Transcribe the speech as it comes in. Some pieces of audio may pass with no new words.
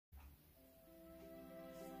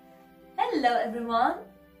Hello everyone,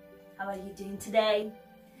 how are you doing today?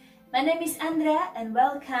 My name is Andrea and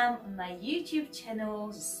welcome on my YouTube channel,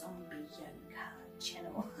 Zombieyoga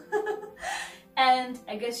channel. And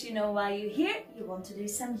I guess you know why you're here, you want to do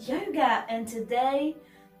some yoga, and today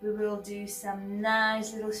we will do some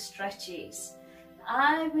nice little stretches.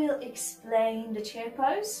 I will explain the chair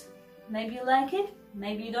pose. Maybe you like it,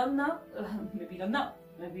 maybe you don't know, maybe you don't know,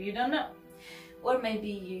 maybe you don't know, or maybe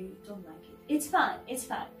you don't like it. It's fine, it's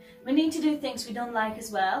fine. We need to do things we don't like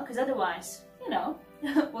as well, because otherwise, you know,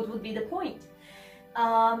 what would be the point?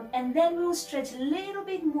 And then we'll stretch a little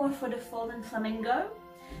bit more for the fallen flamingo,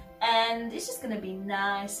 and it's just gonna be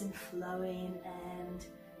nice and flowing, and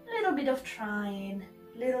a little bit of trying,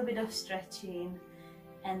 a little bit of stretching,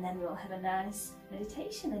 and then we'll have a nice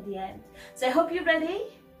meditation at the end. So I hope you're ready,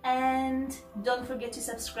 and don't forget to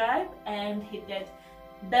subscribe and hit that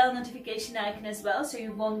bell notification icon as well, so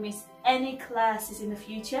you won't miss any classes in the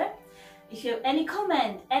future. If you have any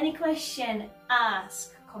comment, any question,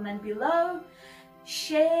 ask, comment below,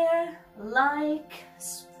 share, like,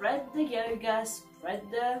 spread the yoga, spread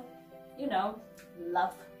the, you know,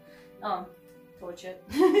 love. Oh, torture.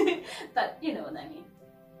 But you know what I mean.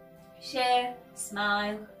 Share,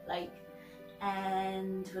 smile, like,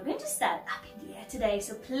 and we're going to start up in the air today,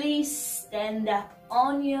 so please stand up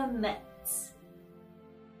on your mat.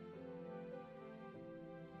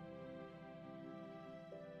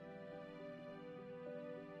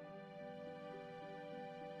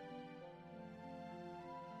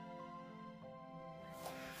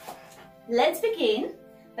 Let's begin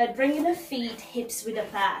by bringing the feet hips width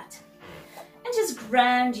apart and just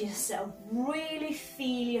ground yourself. Really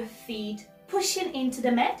feel your feet pushing into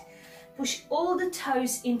the mat. Push all the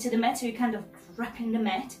toes into the mat, so you're kind of gripping the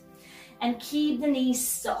mat, and keep the knees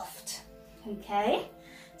soft. Okay,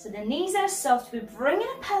 so the knees are soft. We're bringing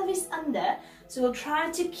the pelvis under, so we'll try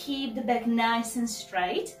to keep the back nice and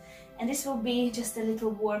straight, and this will be just a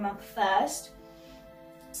little warm-up first.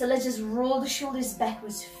 So let's just roll the shoulders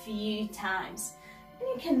backwards a few times. And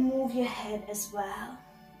you can move your head as well.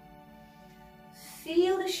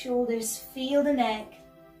 Feel the shoulders, feel the neck.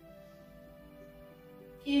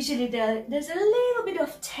 Usually there's a little bit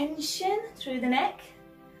of tension through the neck.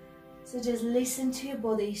 So just listen to your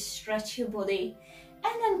body, stretch your body,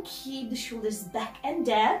 and then keep the shoulders back and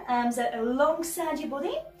down. Arms are alongside your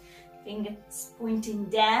body, fingers pointing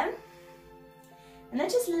down. And then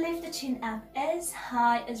just lift the chin up as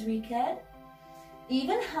high as we can.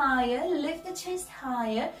 Even higher, lift the chest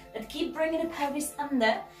higher, but keep bringing the pelvis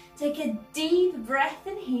under. Take a deep breath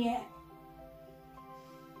in here.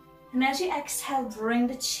 And as you exhale, bring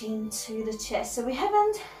the chin to the chest. So we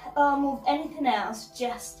haven't moved anything else,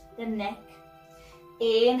 just the neck.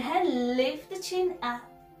 Inhale, lift the chin up.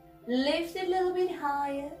 Lift it a little bit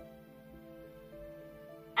higher.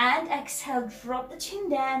 And exhale, drop the chin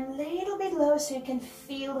down a little bit lower so you can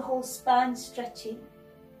feel the whole spine stretching.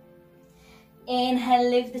 Inhale,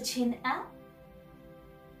 lift the chin up.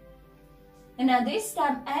 And now this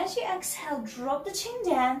time, as you exhale, drop the chin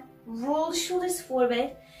down, roll the shoulders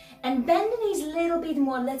forward, and bend the knees a little bit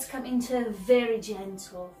more. Let's come into a very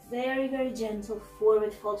gentle, very, very gentle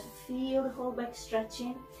forward fold. Feel the whole back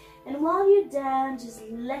stretching. And while you're down, just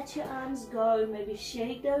let your arms go, maybe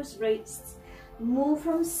shake those wrists. Move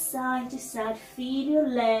from side to side, feel your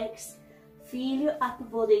legs, feel your upper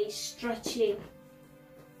body stretching.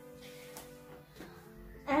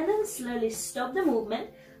 And then slowly stop the movement,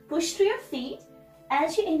 push through your feet.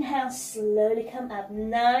 As you inhale, slowly come up,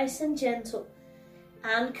 nice and gentle.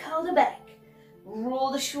 Uncurl the back, roll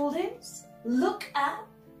the shoulders, look up.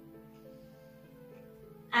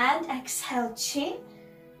 And exhale, chin,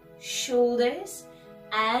 shoulders,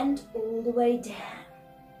 and all the way down.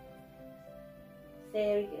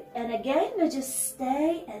 Very good. And again, we just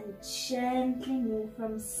stay and gently move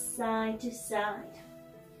from side to side.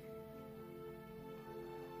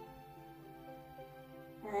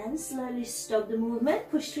 And slowly stop the movement.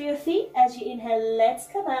 Push through your feet. As you inhale, let's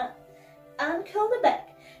come up. Uncurl the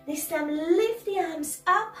back. This time, lift the arms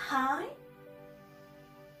up high.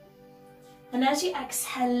 And as you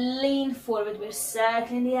exhale, lean forward. We're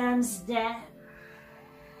circling the arms down.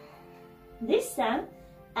 This time,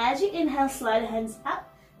 as you inhale, slide the hands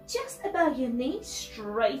up, just above your knees,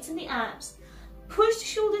 straighten the arms. Push the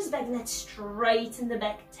shoulders back, let's straighten the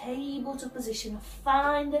back, table to position.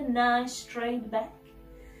 Find a nice straight back.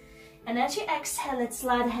 And as you exhale, let's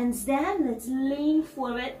slide the hands down, let's lean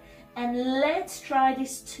forward, and let's try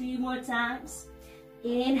this 2 more times.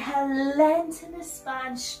 Inhale, lengthen the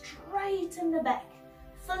spine, straighten the back,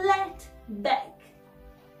 flat back.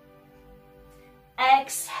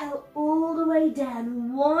 Exhale all the way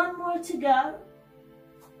down. 1 more to go.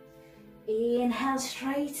 Inhale,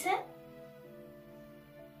 straighten.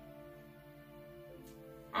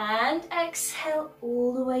 And exhale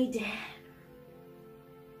all the way down.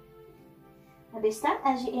 And this time,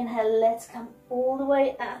 as you inhale, let's come all the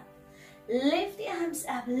way up. Lift the arms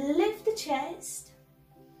up, lift the chest.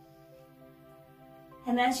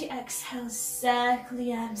 And as you exhale, circle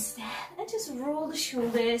the arms down and just roll the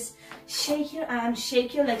shoulders, shake your arms,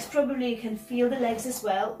 shake your legs. Probably you can feel the legs as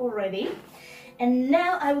well already. And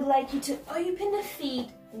now I would like you to open the feet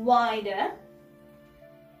wider.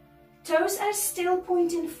 Toes are still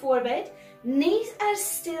pointing forward, knees are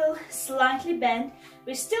still slightly bent.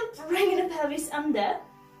 We're still bringing the pelvis under.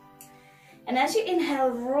 And as you inhale,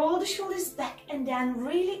 roll the shoulders back and down,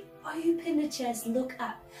 really open the chest, look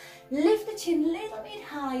up. Lift the chin a little bit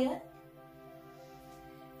higher.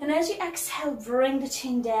 And as you exhale, bring the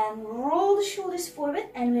chin down, roll the shoulders forward,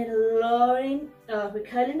 and we're lowering, we're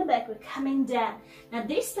curling the back, we're coming down. Now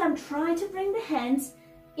this time, try to bring the hands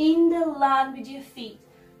in the line with your feet.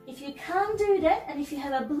 If you can't do that, and if you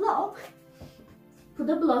have a block, put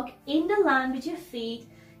the block in the line with your feet,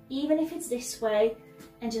 even if it's this way,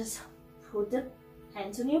 and just put the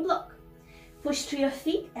hands on your block. Push through your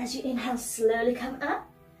feet as you inhale, slowly come up.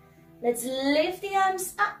 Let's lift the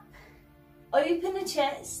arms up, open the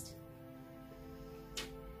chest,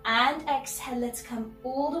 and exhale, let's come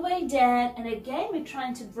all the way down. And again, we're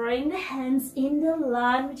trying to bring the hands in the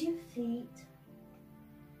line with your feet.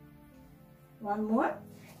 One more.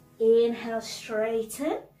 Inhale,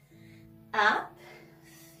 straighten, up,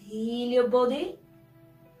 feel your body,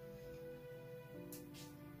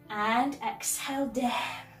 and exhale down.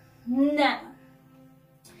 Now,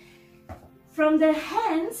 from the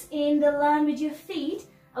hands in the line with your feet,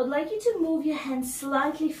 I would like you to move your hands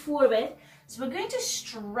slightly forward. So we're going to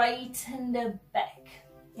straighten the back.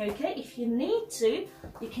 Okay, if you need to,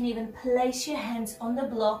 you can even place your hands on the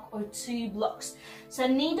block or two blocks. So I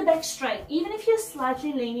need the back straight. Even if you're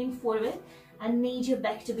slightly leaning forward, I need your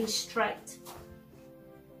back to be straight.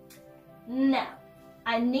 Now,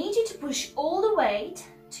 I need you to push all the weight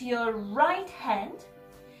to your right hand.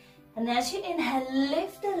 And as you inhale,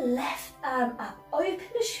 lift the left arm up. Open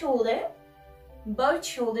the shoulder, both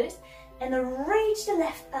shoulders, and reach the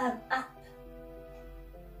left arm up.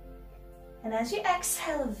 And as you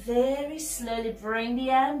exhale, very slowly bring the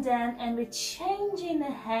arm down, and we're changing the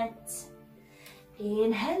hands.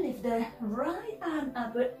 Inhale, lift the right arm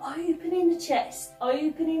up. We're opening the chest,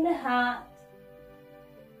 opening the heart.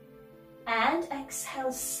 And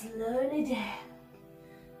exhale, slowly down.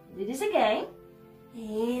 Do this again.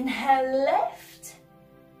 Inhale, left.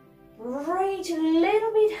 Reach a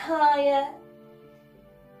little bit higher.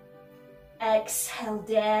 Exhale,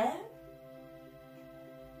 down.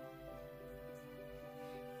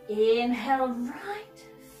 Inhale, right,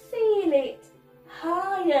 feel it,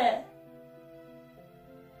 higher,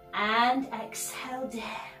 and exhale down.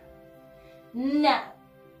 Now,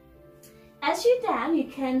 as you're down, you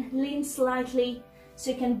can lean slightly,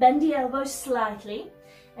 so you can bend the elbows slightly,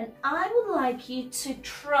 and I would like you to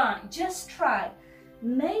try, just try,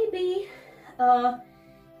 maybe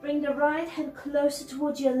bring the right hand closer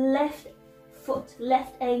towards your left foot,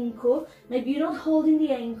 left ankle. Maybe you're not holding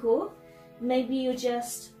the ankle, maybe you're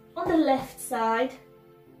just on the left side,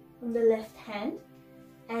 on the left hand,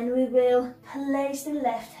 and we will place the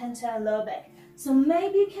left hand to our lower back. So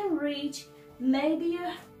maybe you can reach, maybe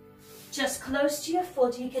you're just close to your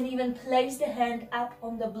foot, you can even place the hand up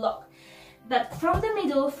on the block. But from the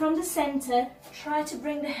middle, from the center, try to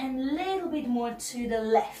bring the hand a little bit more to the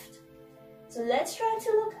left. So let's try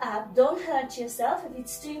to look up, don't hurt yourself. If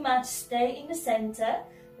it's too much, stay in the center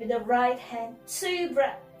with the right hand. 2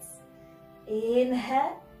 breaths.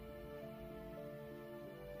 Inhale.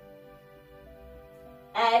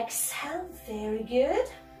 Exhale, very good.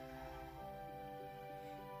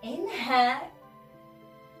 Inhale.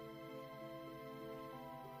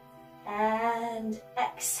 And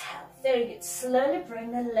exhale, very good. Slowly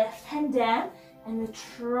bring the left hand down and we'll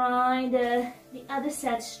try the other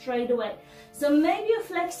side straight away. So maybe you're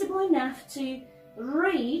flexible enough to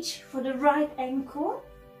reach for the right ankle.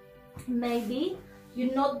 Maybe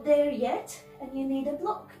you're not there yet and you need a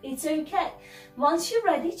block. It's okay. Once you're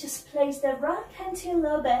ready, just place the right hand to your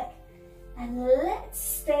lower back and let's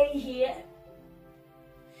stay here.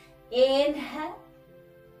 Inhale.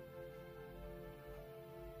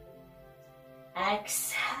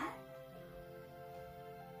 Exhale.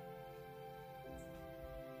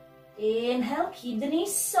 Inhale, keep the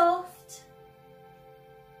knees soft.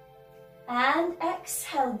 And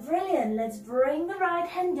exhale, brilliant. Let's bring the right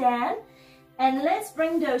hand down and let's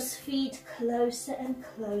bring those feet closer and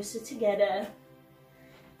closer together.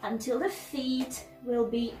 until the feet will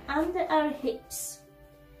be under our hips.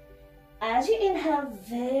 As you inhale,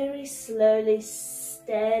 very slowly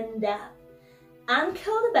stand up,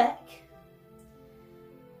 uncurl the back,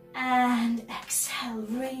 and exhale,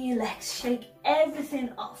 relax, shake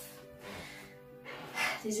everything off.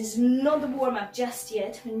 This is not the warm-up just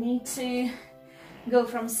yet. We need to go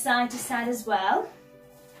from side to side as well.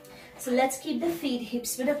 So let's keep the feet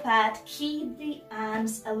hips width apart, keep the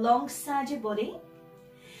arms alongside your body.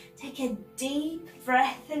 Take a deep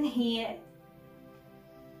breath in here.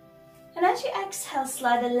 And as you exhale,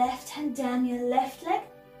 slide the left hand down your left leg,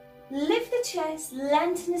 lift the chest,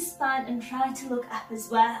 lengthen the spine, and try to look up as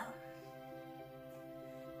well.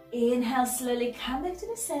 Inhale, slowly come back to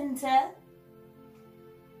the center.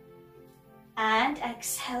 And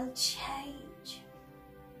exhale, change.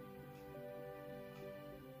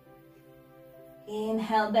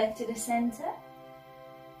 Inhale, back to the center.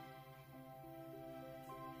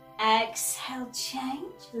 Exhale,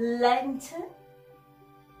 change, lengthen.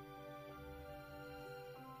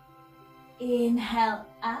 Inhale,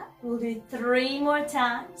 up. We'll do 3 more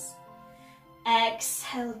times.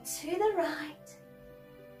 Exhale to the right.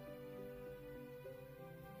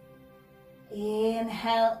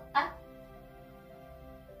 Inhale, up.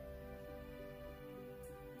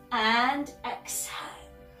 And exhale.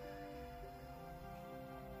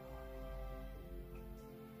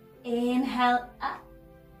 Inhale, up.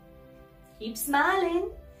 Keep smiling.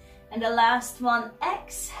 And the last one,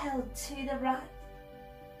 exhale to the right.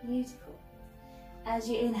 Beautiful. As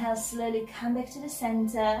you inhale, slowly come back to the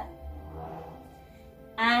center.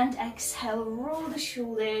 And exhale, roll the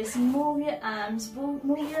shoulders, move your arms,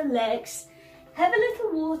 move your legs. Have a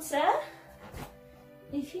little water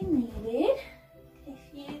if you need it. If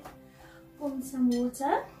you want some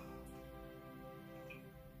water.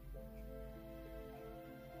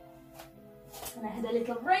 And I had a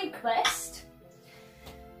little request.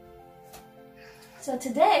 So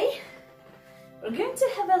today we're going to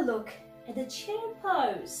have a look at the chair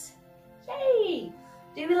pose. Yay!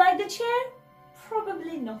 Do we like the chair?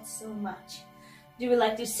 Probably not so much. Do we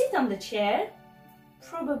like to sit on the chair?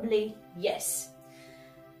 Probably yes.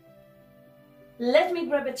 Let me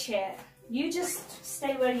grab a chair. You just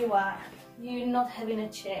stay where you are. You're not having a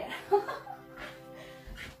chair.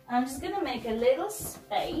 I'm just gonna make a little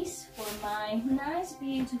space for my nice,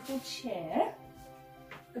 beautiful chair.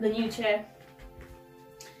 For the new chair.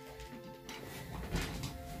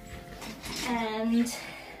 And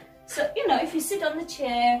so, you know, if you sit on the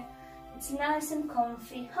chair, it's nice and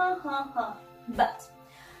comfy, ha ha ha. But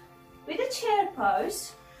with the chair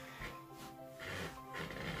pose,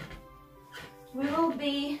 we will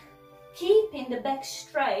be keeping the back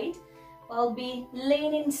straight while be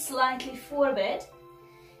leaning slightly forward,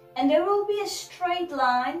 and there will be a straight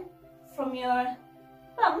line from your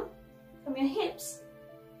bum, from your hips,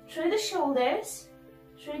 through the shoulders,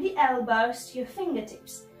 through the elbows to your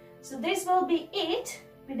fingertips. So this will be it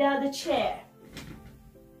without the chair.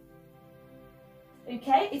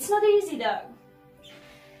 Okay, it's not easy though.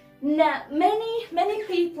 Now, many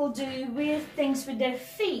people do weird things with their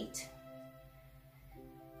feet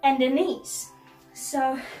and their knees.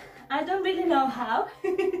 So I don't really know how,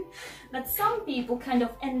 but some people kind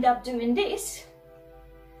of end up doing this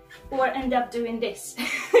or end up doing this.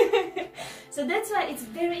 So that's why it's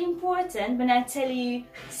very important when I tell you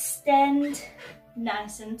stand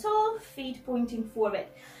nice and tall, feet pointing forward.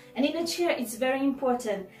 And in a chair it's very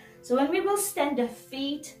important. So when we will stand, the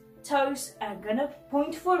feet, toes are gonna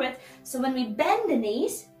point forward. So when we bend the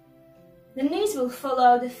knees will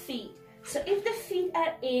follow the feet. So if the feet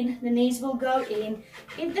are in, the knees will go in.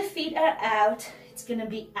 If the feet are out, it's gonna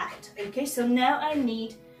be out. Okay, so now I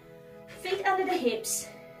need feet under the hips,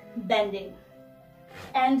 bending.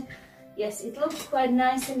 And yes, it looks quite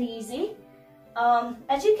nice and easy.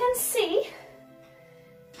 As you can see,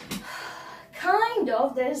 kind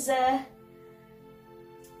of, there's a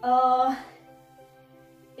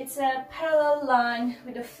it's a parallel line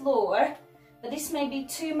with the floor, but this may be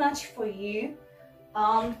too much for you.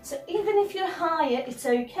 So even if you're higher, it's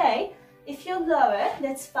okay. If you're lower,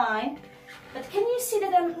 that's fine. But can you see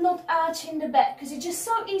that I'm not arching the back? Because it's just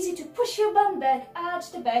so easy to push your bum back,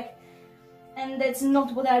 arch the back, and that's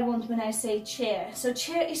not what I want when I say chair. So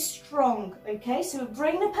chair is strong, okay? So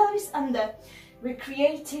bring the pelvis under. We're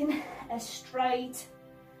creating a straight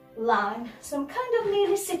line. So I'm kind of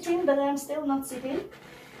nearly sitting, but I'm still not sitting.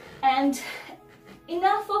 And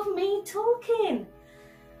enough of me talking.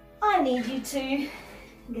 I need you to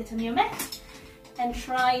get on your mat and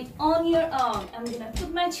try it on your own. I'm gonna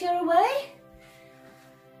put my chair away.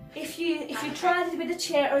 If you tried it with a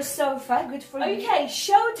chair or sofa, good for you. Okay,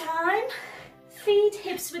 show time. feet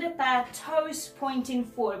hips width apart, toes pointing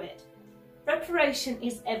forward. Preparation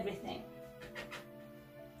is everything.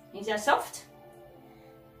 Knees are soft.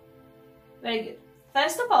 Very good.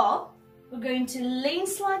 First of all, we're going to lean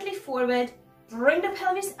slightly forward, bring the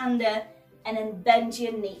pelvis under, and then bend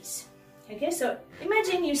your knees. Okay, so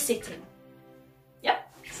imagine you sitting.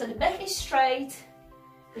 Yep, so the back is straight,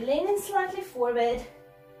 leaning slightly forward,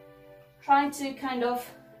 trying to kind of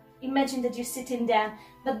imagine that you're sitting down,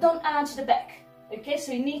 but don't arch the back. Okay,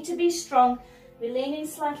 so you need to be strong. We're leaning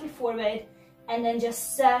slightly forward, and then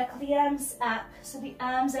just circle the arms up, so the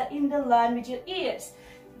arms are in the line with your ears.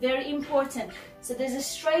 Very important. So there's a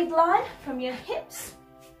straight line from your hips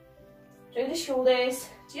through the shoulders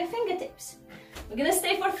to your fingertips. We're gonna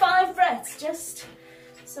stay for 5 breaths, just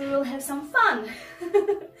so we'll have some fun.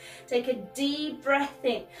 Take a deep breath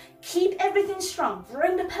in. Keep everything strong.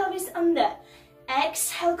 Bring the pelvis under.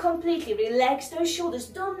 Exhale completely. Relax those shoulders.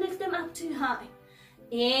 Don't lift them up too high.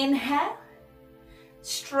 Inhale.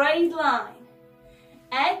 Straight line.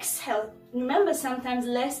 Exhale. Remember, sometimes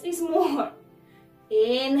less is more.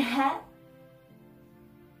 Inhale.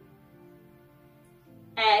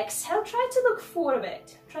 Exhale, try to look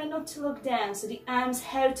forward. Try not to look down, so the arms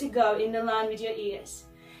have to go in the line with your ears.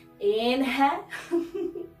 Inhale.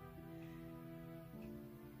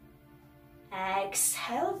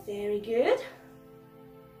 Exhale, very good.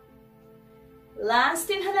 Last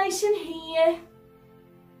inhalation here.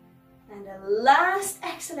 And the last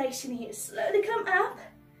exhalation here. Slowly come up.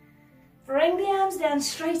 Bring the arms down,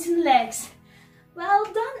 straighten the legs. Well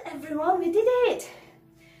done, everyone, we did it.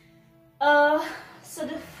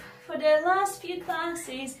 For the last few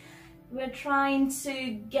classes, we're trying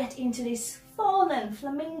to get into this fallen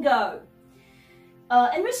flamingo.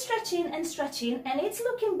 And we're stretching and stretching, and it's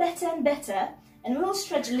looking better and better. And we'll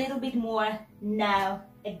stretch a little bit more now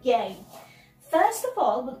again. First of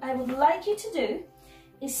all, what I would like you to do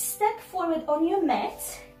is step forward on your mat.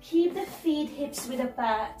 Keep the feet hips width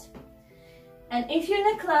apart. And if you're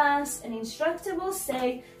in a class, an instructor will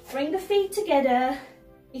say, bring the feet together.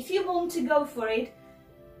 If you want to go for it,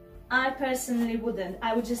 I personally wouldn't.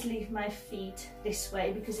 I would just leave my feet this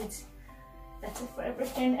way because it's better for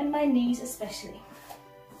everything, and my knees especially.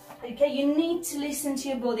 Okay, you need to listen to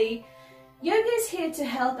your body. Yoga is here to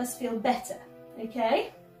help us feel better,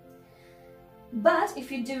 okay? But if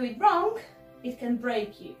you do it wrong, it can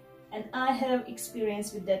break you. And I have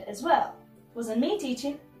experience with that as well. It wasn't me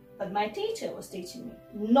teaching, but my teacher was teaching me.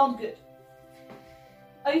 Not good.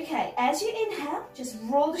 Okay, as you inhale, just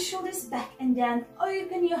roll the shoulders back and down,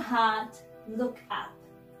 open your heart, look up.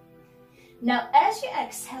 Now as you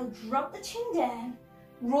exhale, drop the chin down,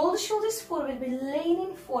 roll the shoulders forward, we're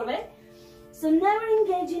leaning forward. So now we're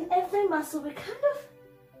engaging every muscle, we're kind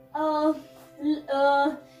of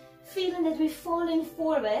feeling that we're falling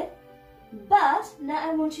forward, but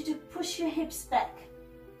now I want you to push your hips back.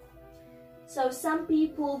 So some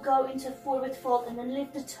people go into forward fold and then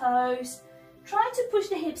lift the toes. Try to push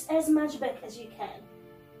the hips as much back as you can.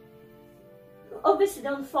 Obviously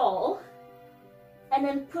don't fall. And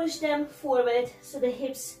then push them forward so the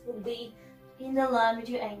hips will be in the line with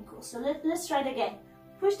your ankles. So let's try it again.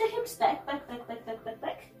 Push the hips back, back, back, back, back, back,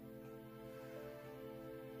 back.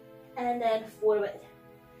 And then forward.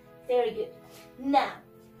 Very good. Now,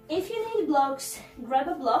 if you need blocks, grab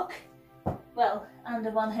a block. Well,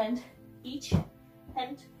 under one hand, each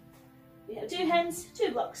hand. We have 2 hands,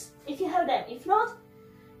 2 blocks. If you have them, if not,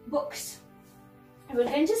 books. And we're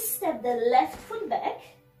going to step the left foot back.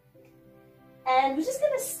 And we're just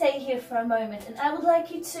going to stay here for a moment. And I would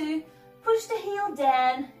like you to push the heel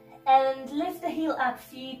down and lift the heel up a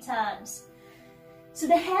few times. So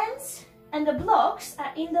the hands and the blocks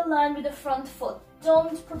are in the line with the front foot.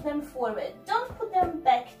 Don't put them forward. Don't put them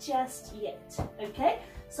back just yet, okay?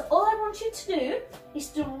 So all I want you to do is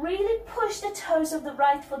to really push the toes of the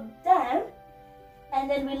right foot down, and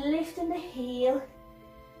then we're lifting the heel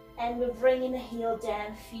and we're bringing the heel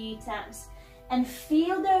down a few times. And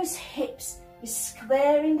feel those hips. We're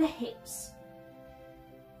squaring the hips.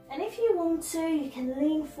 And if you want to, you can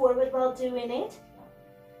lean forward while doing it.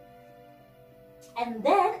 And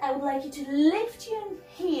then I would like you to lift your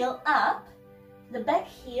heel up, the back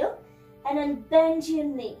heel, and then bend your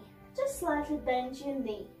knee. Just slightly bend your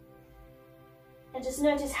knee. And just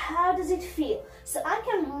notice, how does it feel? So I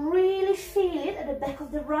can really feel it at the back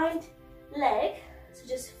of the right leg. So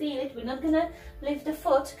just feel it. We're not gonna lift the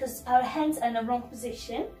foot because our hands are in the wrong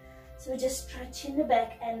position. So we're just stretching the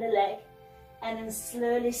back and the leg. And then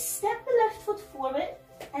slowly step the left foot forward,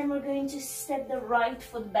 and we're going to step the right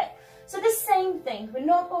foot back. So the same thing, we're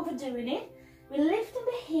not overdoing it. We're lifting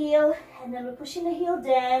the heel, and then we're pushing the heel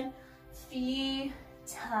down a few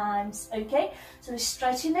times, okay? So we're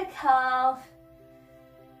stretching the calf,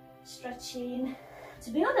 stretching. To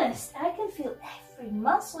be honest, I can feel every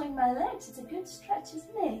muscle in my legs. It's a good stretch,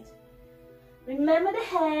 isn't it? Remember the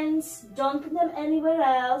hands, don't put them anywhere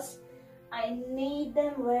else. I need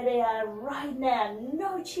them where they are right now,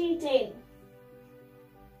 no cheating.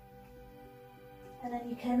 And then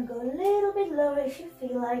you can go a little bit lower if you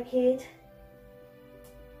feel like it.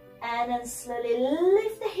 And then slowly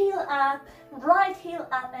lift the heel up, right heel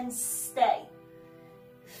up and stay.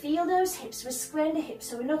 Feel those hips, we're squaring the hips,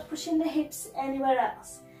 so we're not pushing the hips anywhere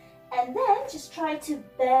else. And then just try to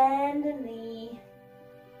bend the knee.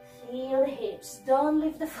 Feel the hips, don't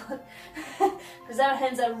lift the foot, because our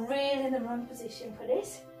hands are really in the wrong position for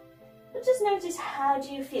this. But just notice, how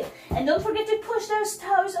do you feel? And don't forget to push those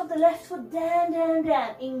toes of the left foot down, down,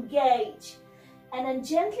 down, engage. And then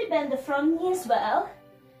gently bend the front knee as well.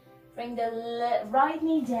 Bring the right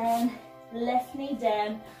knee down, left knee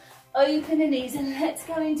down, open the knees, and let's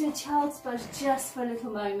go into a child's pose just for a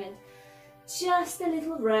little moment. Just a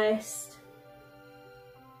little rest.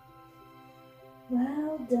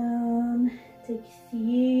 Well done. Take a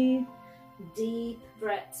few deep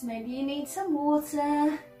breaths. Maybe you need some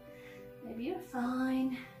water. Maybe you're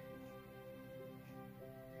fine.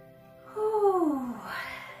 Ooh.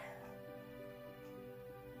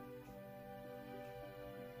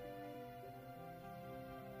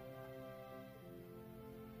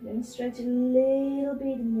 Then stretch a little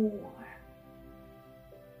bit more.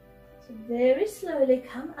 So very slowly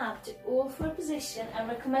come up to all four position. I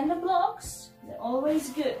recommend the blocks, they're always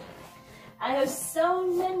good. I have so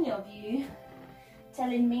many of you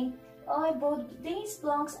telling me, oh, I bought these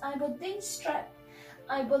blocks, I bought this strap,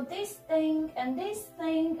 I bought this thing,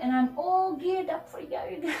 and I'm all geared up for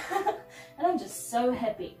yoga. And I'm just so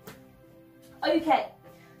happy. Okay,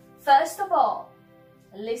 first of all,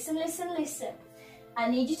 listen, listen, listen. I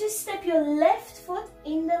need you to step your left foot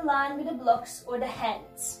in the line with the blocks or the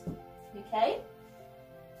hands, okay?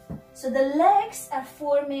 So the legs are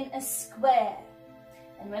forming a square.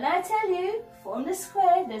 And when I tell you, form the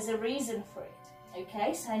square, there's a reason for it,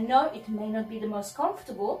 okay? So I know it may not be the most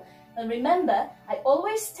comfortable, but remember, I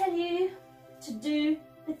always tell you to do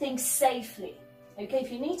the things safely, okay?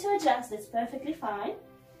 If you need to adjust, that's perfectly fine,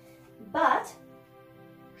 but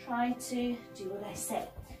try to do what I say.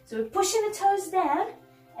 So we're pushing the toes down,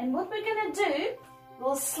 and what we're gonna do,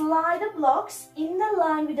 we'll slide the blocks in the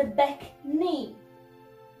line with the back knee.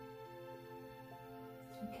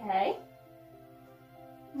 Okay?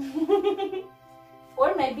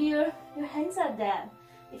 Or maybe your hands are down.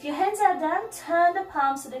 If your hands are down, turn the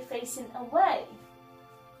palms so they're facing away.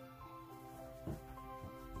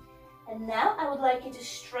 And now I would like you to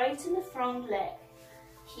straighten the front leg.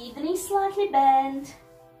 Keep the knee slightly bent.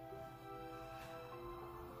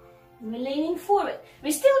 We're leaning forward.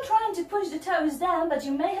 We're still trying to push the toes down, but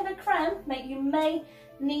you may have a cramp. You may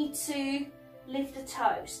need to lift the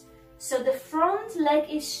toes. So the front leg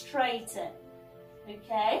is straightened,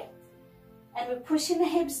 okay? And we're pushing the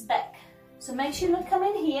hips back. So make sure you're not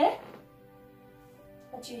coming here,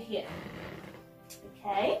 but you're here,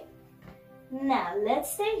 okay? Now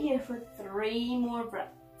let's stay here for 3 more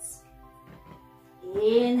breaths.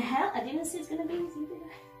 Inhale. I didn't say it's gonna be easy, did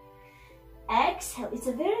I? Exhale. It's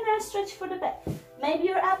a very nice stretch for the back. Maybe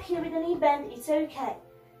you're up here with a knee bend, it's okay.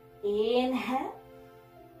 Inhale.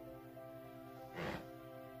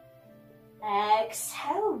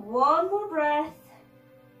 Exhale. 1 more breath.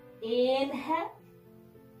 Inhale.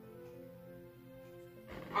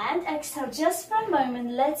 And exhale just for a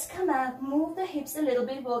moment. Let's come up, move the hips a little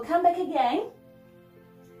bit. We'll come back again.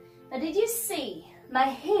 Now did you see my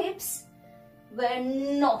hips were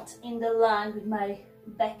not in the line with my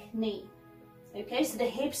back knee? Okay, so the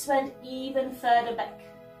hips went even further back.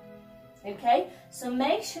 Okay, so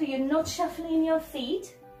make sure you're not shuffling your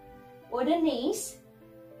feet or the knees.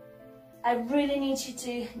 I really need you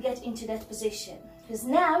to get into that position, because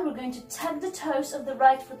now we're going to tug the toes of the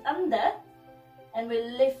right foot under and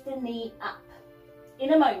we'll lift the knee up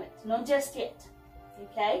in a moment, not just yet.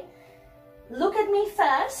 Okay, look at me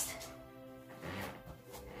first.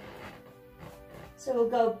 So we'll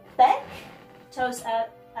go back, toes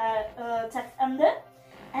out, tucked under,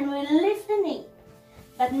 and we'll lift the knee,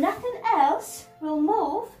 but nothing else will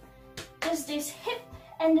move, just this hip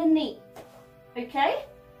and the knee. Okay,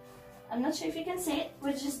 I'm not sure if you can see it.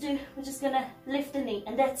 We're just gonna lift the knee,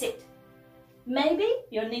 and that's it. Maybe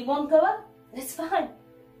your knee won't go up, that's fine.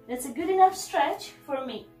 That's a good enough stretch for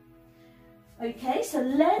me. Okay, so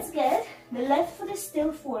let's get the left foot is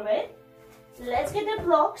still forward. Let's get the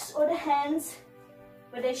blocks or the hands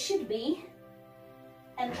where they should be,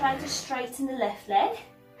 and try to straighten the left leg.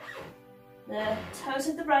 The toes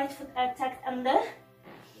of the right foot are tucked under.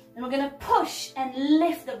 And we're gonna push and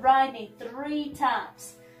lift the right knee 3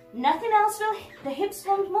 times. Nothing else will, the hips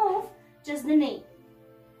won't move, just the knee.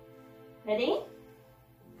 Ready?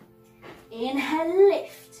 Inhale,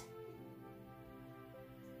 lift.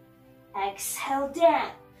 Exhale,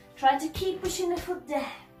 down. Try to keep pushing the foot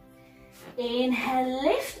down. Inhale,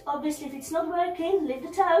 lift. Obviously, if it's not working, lift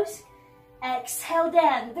the toes. Exhale,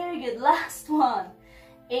 down. Very good. Last one.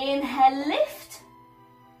 Inhale, lift.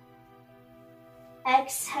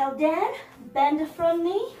 Exhale, down. Bend the front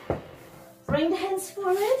knee. Bring the hands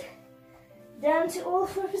forward. Down to all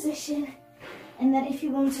four position. And then if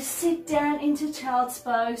you want to sit down into child's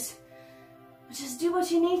pose, just do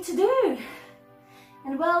what you need to do.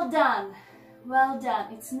 And well done. Well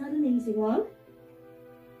done. It's not an easy one.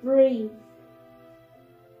 Breathe.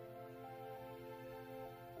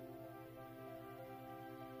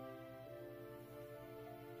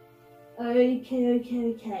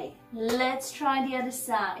 Okay. Let's try the other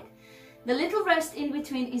side. The little rest in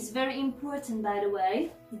between is very important, by the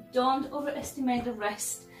way. Don't overestimate the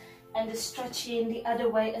rest and the stretching the other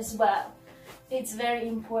way as well. It's very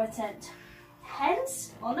important.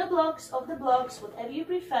 Hands on the blocks, of the blocks, whatever you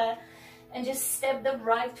prefer, and just step the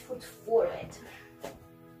right foot forward.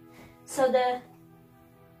 So the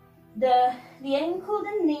ankle,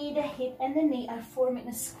 the knee, the hip, and the knee are forming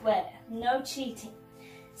a square. No cheating.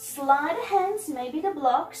 Slide the hands, maybe the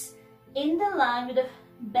blocks, in the line with the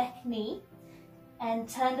back knee, and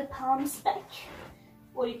turn the palms back.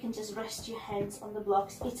 Or you can just rest your hands on the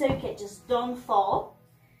blocks. It's okay, just don't fall.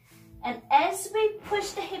 And as we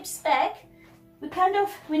push the hips back,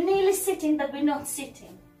 we're nearly sitting, but we're not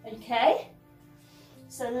sitting, okay?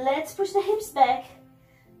 So let's push the hips back.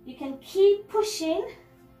 You can keep pushing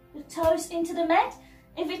the toes into the mat.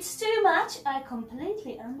 If it's too much, I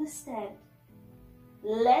completely understand.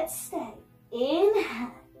 Let's stay.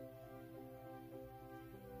 Inhale.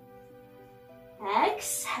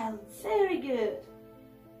 Exhale, very good.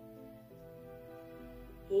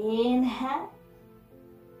 Inhale.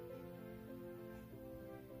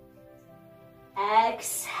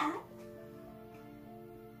 Exhale.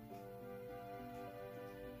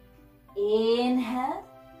 Inhale.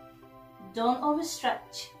 Don't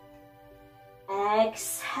overstretch.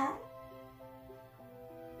 Exhale.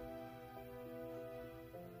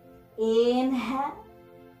 Inhale.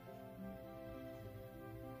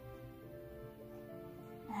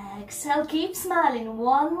 Exhale, keep smiling.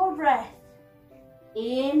 One more breath.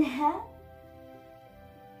 Inhale.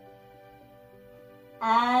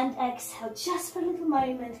 And exhale, just for a little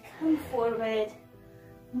moment. Come forward.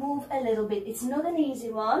 Move a little bit. It's not an easy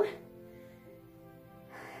one.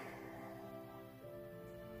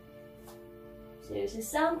 Seriously,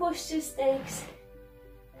 some postures takes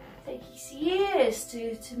years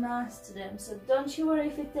to master them. So don't you worry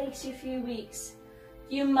if it takes you a few weeks,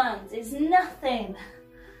 few months. It's nothing.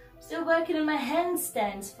 Still working on my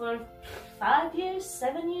handstands for 5 years,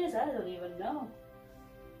 7 years, I don't even know.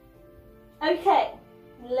 Okay,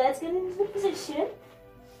 let's get into the position.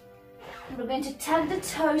 We're going to tuck the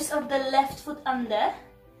toes of the left foot under.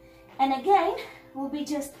 And again, you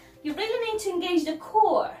really need to engage the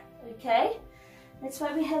core, okay? That's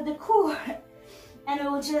why we have the core. And we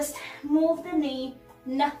will just move the knee,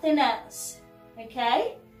 nothing else,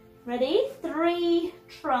 okay? Ready? 3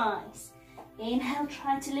 tries. Inhale,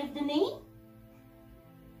 try to lift the knee.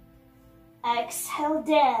 Exhale,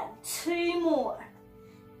 down. 2 more.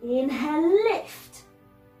 Inhale, lift.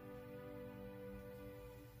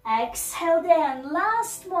 Exhale, down.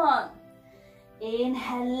 Last one.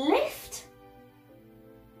 Inhale, lift.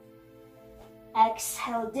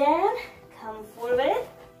 Exhale, down. Come forward.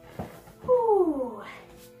 Ooh.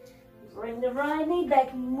 Bring the right knee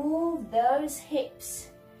back. Move those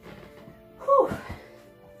hips. Whew.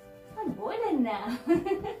 I'm boiling now.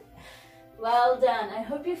 Well done. I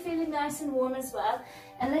hope you're feeling nice and warm as well.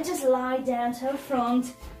 And let's just lie down to our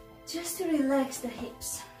front just to relax the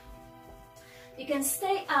hips. You can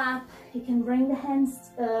stay up. You can bring the hands,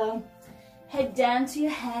 head down to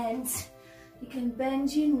your hands. You can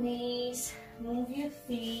bend your knees, move your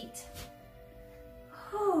feet.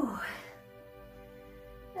 Whew.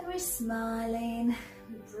 And we're smiling,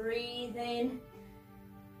 breathing.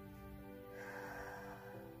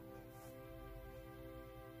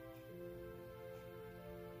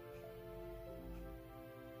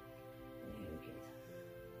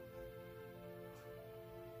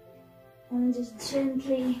 And just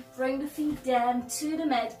gently bring the feet down to the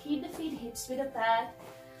mat. Keep the feet hips width apart.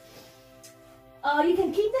 You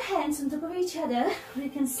can keep the hands on top of each other, or you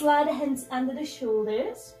can slide the hands under the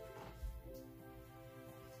shoulders.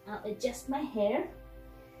 I'll adjust my hair.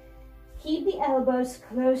 Keep the elbows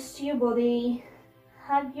close to your body.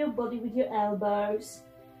 Hug your body with your elbows.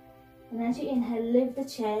 And as you inhale, lift the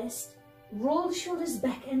chest. Roll the shoulders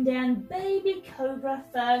back and down. Baby cobra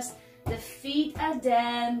first. The feet are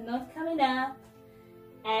down, not coming up.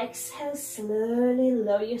 Exhale, slowly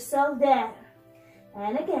lower yourself down.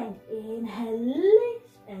 And again, inhale, lift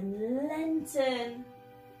and lengthen.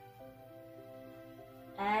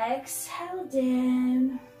 Exhale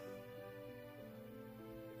down.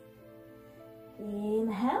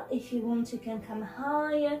 Inhale, if you want, you can come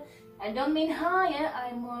higher. I don't mean higher,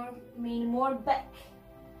 I mean more back.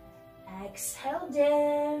 Exhale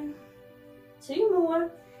down. 2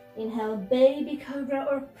 more. Inhale, baby cobra,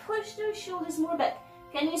 or push those shoulders more back.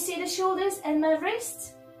 Can you see the shoulders and my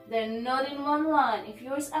wrists? They're not in one line. If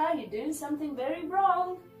yours are, you're doing something very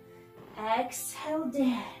wrong. Exhale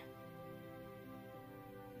down.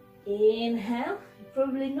 Inhale, you're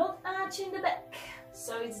probably not arching the back,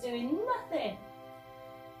 so it's doing nothing.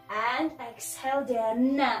 And exhale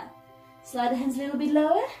down. Now, slide the hands a little bit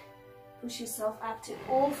lower. Push yourself up to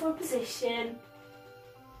all 4 position.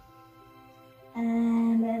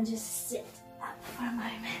 And then just sit up for a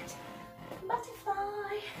moment.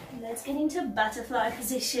 Butterfly. Let's get into butterfly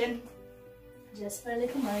position. Just for a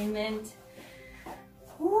little moment.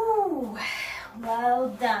 Ooh, well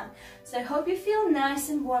done. So I hope you feel nice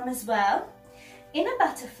and warm as well. In a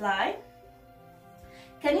butterfly,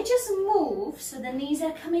 can you just move so the knees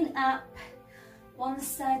are coming up one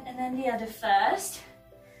side and then the other first?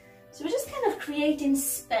 So we're just kind of creating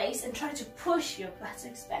space and try to push your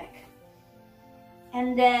buttocks back.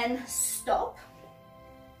 And then stop.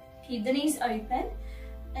 Keep the knees open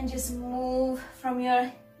and just move from your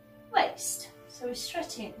waist. So we're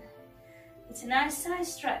stretching. It's a nice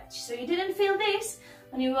size stretch. So you didn't feel this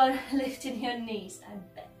when you were lifting your knees, I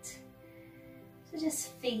bet. So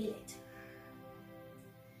just feel it.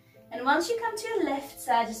 And once you come to your left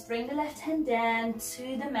side, just bring the left hand down to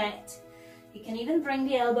the mat. You can even bring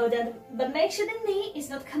the elbow down, but make sure the knee is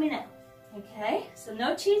not coming out. Okay, so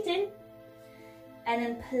no cheating. And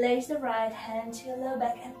then place the right hand to your lower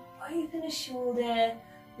back and open the shoulder.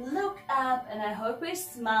 Look up, and I hope we're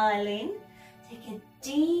smiling. Take a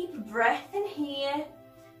deep breath in here.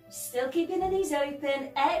 Still keeping the knees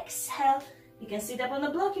open. Exhale. You can sit up on the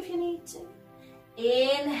block if you need to.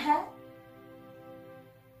 Inhale.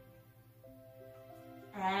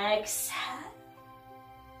 Exhale.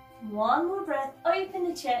 1 more breath. Open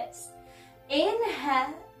the chest.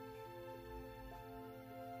 Inhale.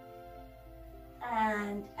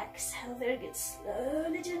 And exhale. Very good.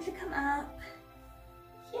 Slowly, gently come up.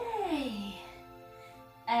 Yay.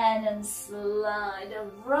 And then slide the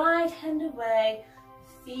right hand away.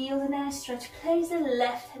 Feel the nice stretch. Place the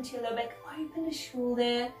left hand to your lower back. Open the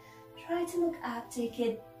shoulder. Try to look up. Take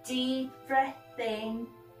a deep breath in.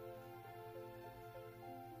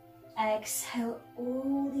 Exhale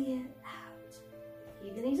all the air out.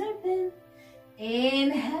 Keep the knees open.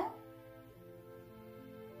 Inhale.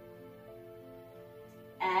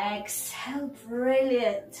 Exhale.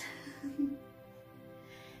 Brilliant.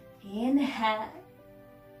 Inhale.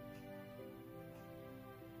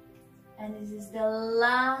 And this is the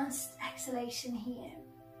last exhalation here.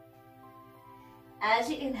 As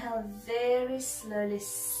you inhale, very slowly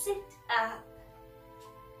sit up.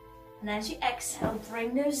 And as you exhale,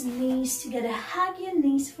 bring those knees together. Hug your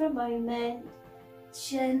knees for a moment.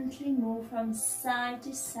 Gently move from side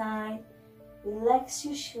to side. Relax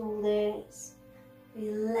your shoulders.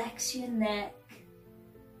 Relax your neck.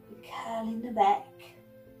 Curl in the back.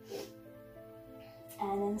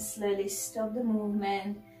 And then slowly stop the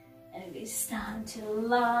movement. And it's time to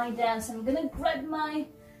lie down. So I'm going to grab my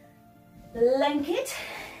blanket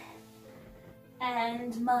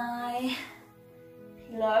and my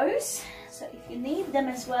pillows. So if you need them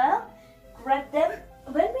as well, grab them.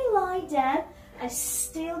 When we lie down, I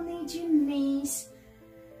still need your knees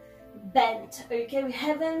bent. Okay, we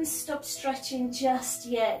haven't stopped stretching just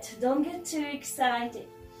yet. Don't get too excited.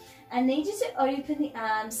 I need you to open the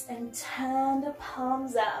arms and turn the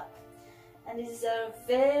palms up. And this is our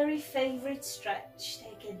very favorite stretch.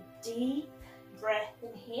 Take a deep breath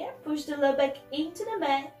in here. Push the lower back into the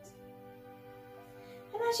mat.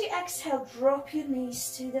 And as you exhale, drop your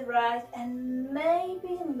knees to the right and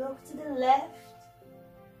maybe look to the left.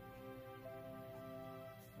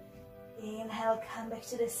 Inhale, come back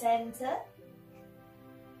to the center.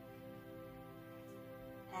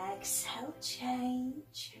 Exhale,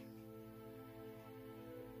 change.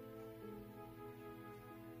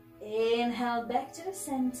 Inhale, back to the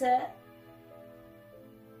center.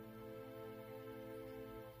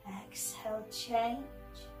 Exhale, change.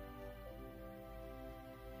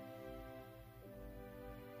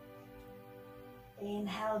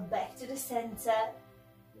 Inhale back to the center.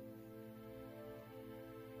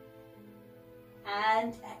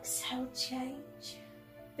 And exhale, change.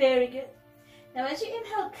 Very good. Now as you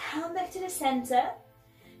inhale, come back to the center.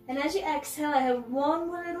 And as you exhale, I have one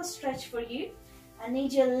more little stretch for you. I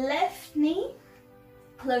need your left knee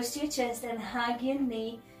close to your chest and hug your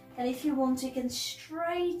knee. And if you want to, you can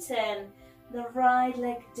straighten the right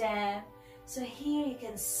leg down. So here you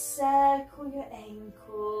can circle your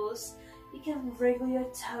ankles. You can wriggle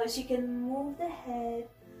your toes. You can move the head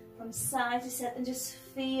from side to side and just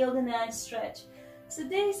feel the nice stretch. So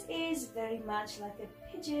this is very much like a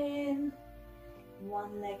pigeon,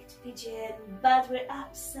 one-legged pigeon, but we're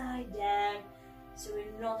upside down, so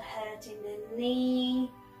we're not hurting the knee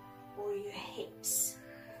or your hips.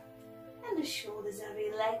 And the shoulders are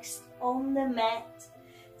relaxed on the mat.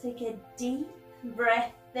 Take a deep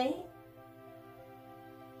breath in.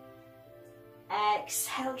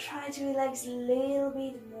 Exhale, try to relax a little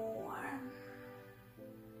bit more.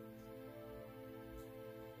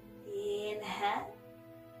 Inhale.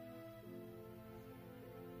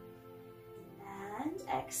 And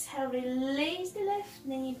exhale, release the left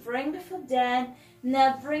knee, bring the foot down.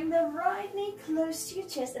 Now bring the right knee close to your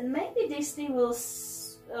chest, and maybe this knee will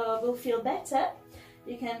feel better.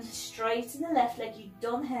 You can straighten the left leg, you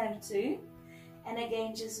don't have to. And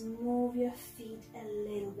again, just move your feet a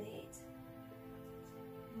little bit.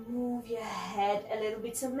 Move your head a little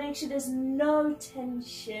bit, so make sure there's no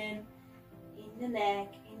tension in the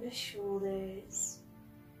neck, in the shoulders.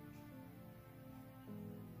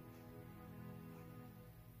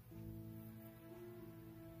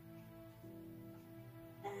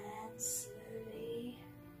 And slowly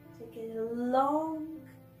take a long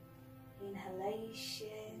inhalation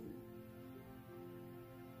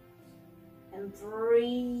and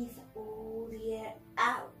breathe all the air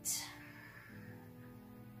out.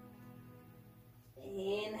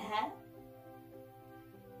 Inhale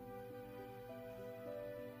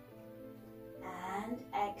and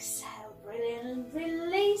exhale. Brilliant.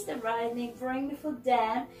 Release the right knee, bring the foot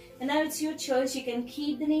down, and now it's your choice. You can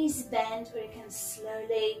keep the knees bent, or you can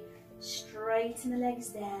slowly straighten the legs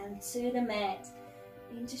down to the mat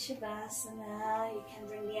into Shavasana. You can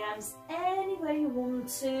bring the arms anywhere you want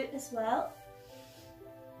to as well.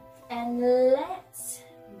 And let's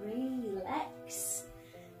relax.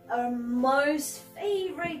 Our most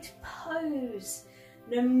favorite pose,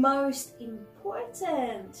 the most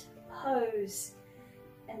important pose,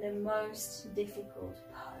 and the most difficult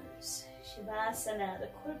pose, Shavasana, the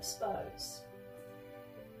corpse pose.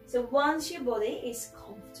 So once your body is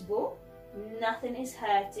comfortable, nothing is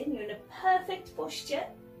hurting, you're in a perfect posture,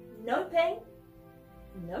 no pain,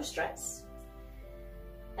 no stress,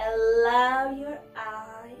 allow your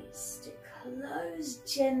eyes to close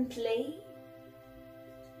gently.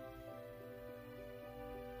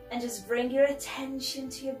 And just bring your attention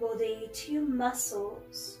to your body, to your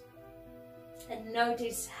muscles. And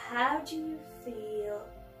notice, how do you feel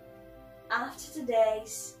after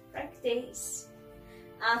today's practice,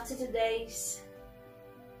 after today's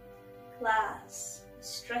class, the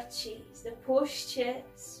stretches, the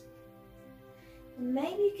postures. And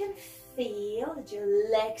maybe you can feel that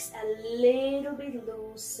your legs are a little bit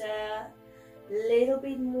looser, a little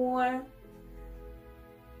bit more.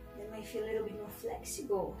 They may feel a little bit more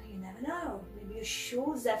flexible, you never know. Maybe your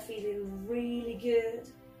shoulders are feeling really good.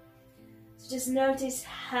 So just notice,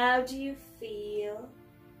 how do you feel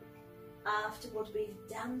after what we've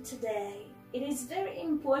done today? It is very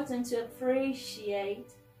important to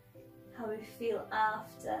appreciate how we feel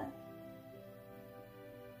after.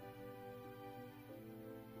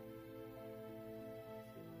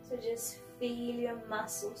 So just feel your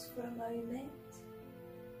muscles for a moment.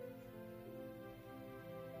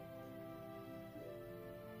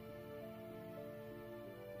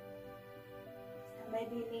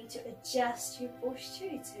 Maybe you need to adjust your posture,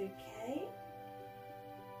 it's okay.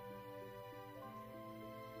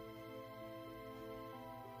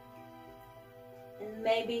 And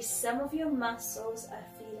maybe some of your muscles are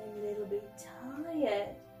feeling a little bit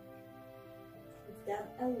tired. We've done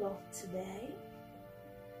a lot today.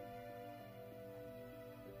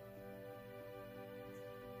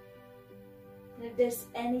 And if there's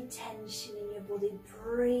any tension in your body,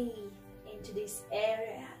 breathe into this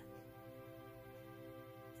area.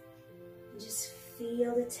 Just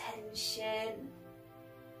feel the tension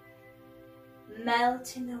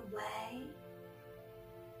melting away.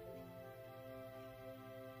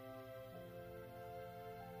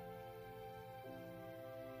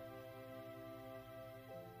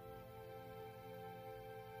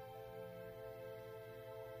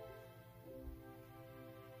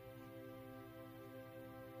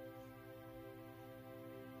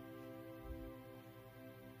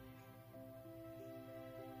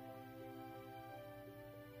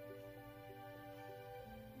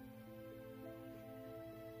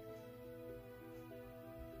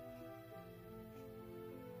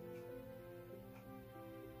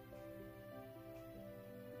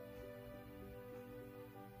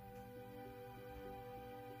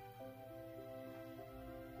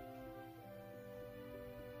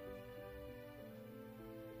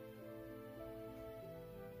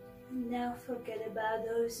 Now forget about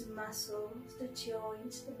those muscles, the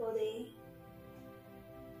joints, the body.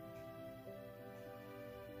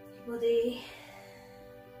 Your body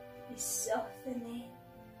is softening,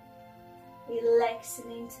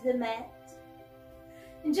 relaxing into the mat.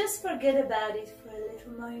 And just forget about it for a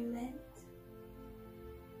little moment.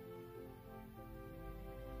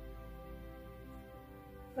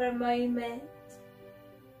 For a moment,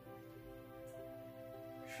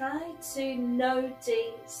 try to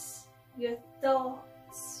notice your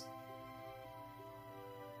thoughts.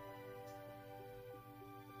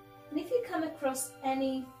 And if you come across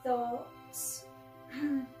any thoughts,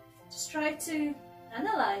 just try to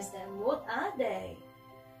analyze them. What are they?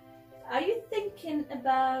 Are you thinking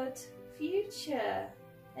about future?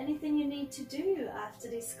 Anything you need to do after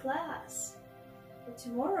this class? Or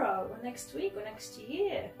tomorrow, or next week, or next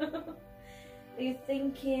year? Are you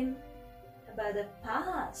thinking about the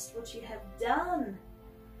past, what you have done?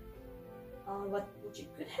 Or what you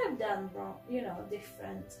could have done wrong,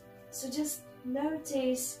 different? So just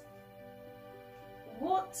notice,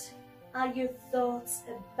 what are your thoughts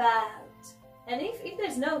about? And if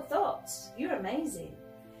there's no thoughts, you're amazing.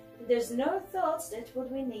 If there's no thoughts, that's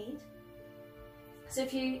what we need. So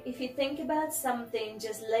if you think about something,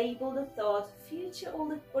 just label the thought, future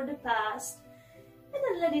or the past, and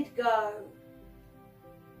then let it go.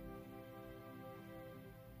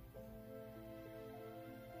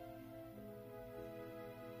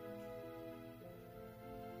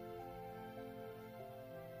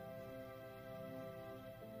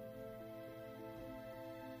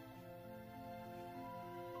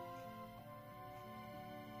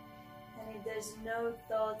 And if there's no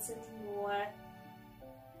thoughts anymore,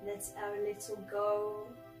 that's our little goal,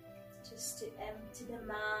 just to empty the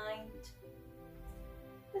mind.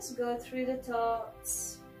 Just go through the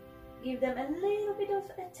thoughts, give them a little bit of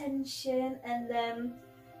attention, and then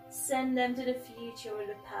send them to the future or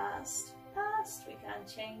the past. Past, we can't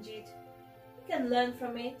change it. We can learn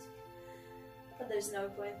from it, but there's no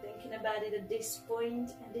point thinking about it at this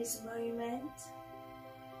point, at this moment.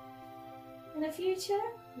 In the future,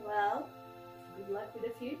 well, good luck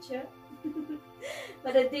with the future.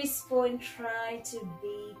 But at this point, try to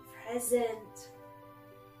be present.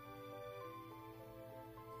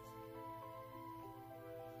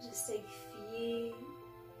 Just take a few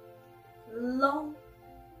long,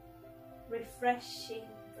 refreshing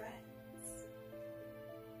breaths.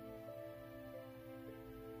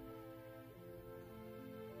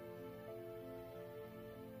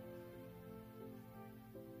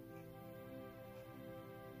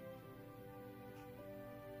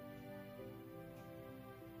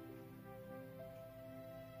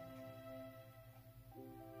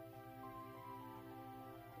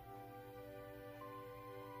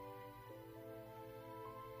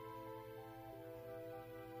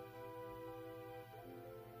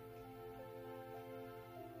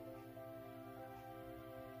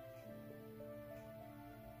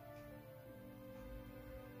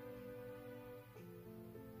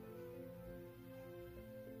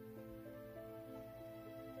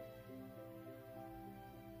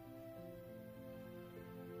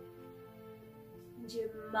 And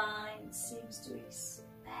your mind seems to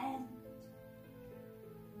expand.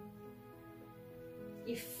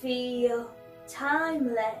 You feel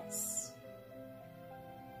timeless.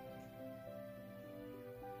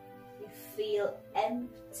 You feel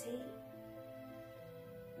empty.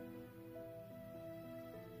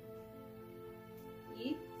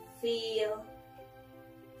 You feel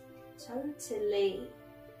totally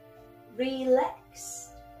relaxed.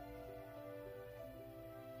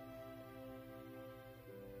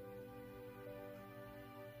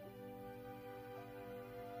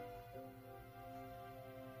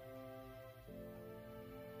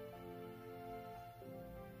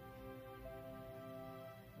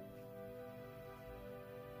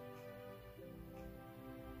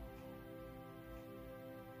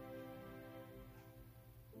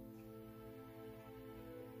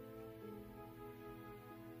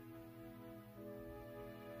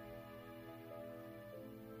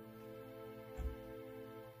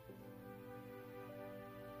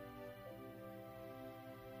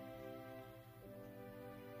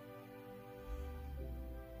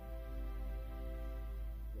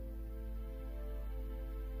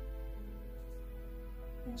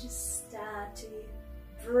 And just start to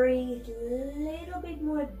breathe a little bit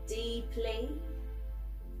more deeply.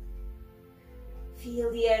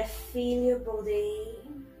 Feel the air fill your body,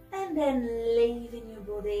 and then leave in your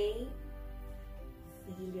body.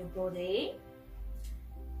 Feel your body,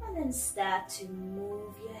 and then start to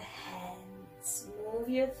move your hands, move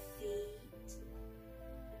your feet,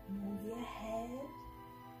 move your head,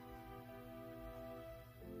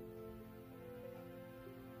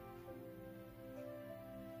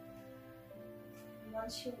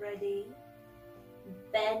 once you're ready,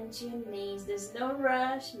 bend your knees. There's no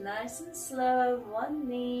rush, nice and slow. One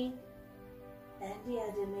knee, then the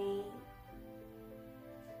other knee.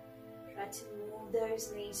 Try to move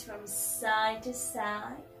those knees from side to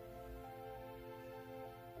side.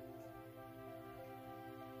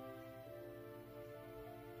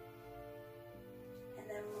 And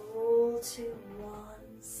then roll to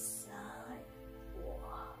one side.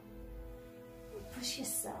 Wow. Push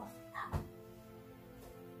yourself up.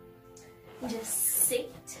 Just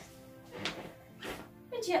sit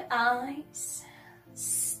with your eyes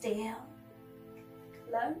still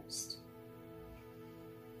closed.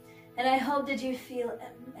 And I hope that you feel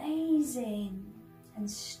amazing and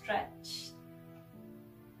stretched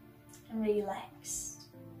and relaxed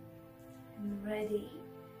and ready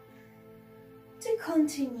to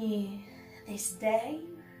continue this day.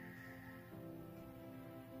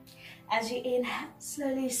 As you inhale,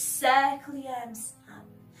 slowly circle your arms up.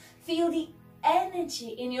 Feel the energy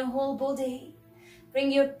in your whole body.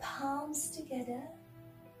 Bring your palms together.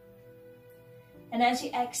 And as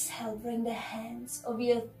you exhale, bring the hands over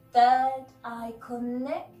your third eye.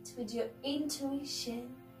 Connect with your intuition.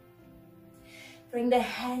 Bring the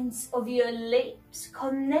hands over your lips.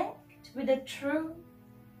 Connect with the truth.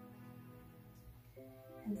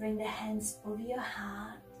 And bring the hands over your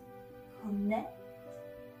heart. Connect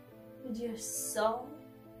with your soul.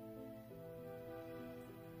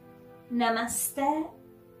 Namaste.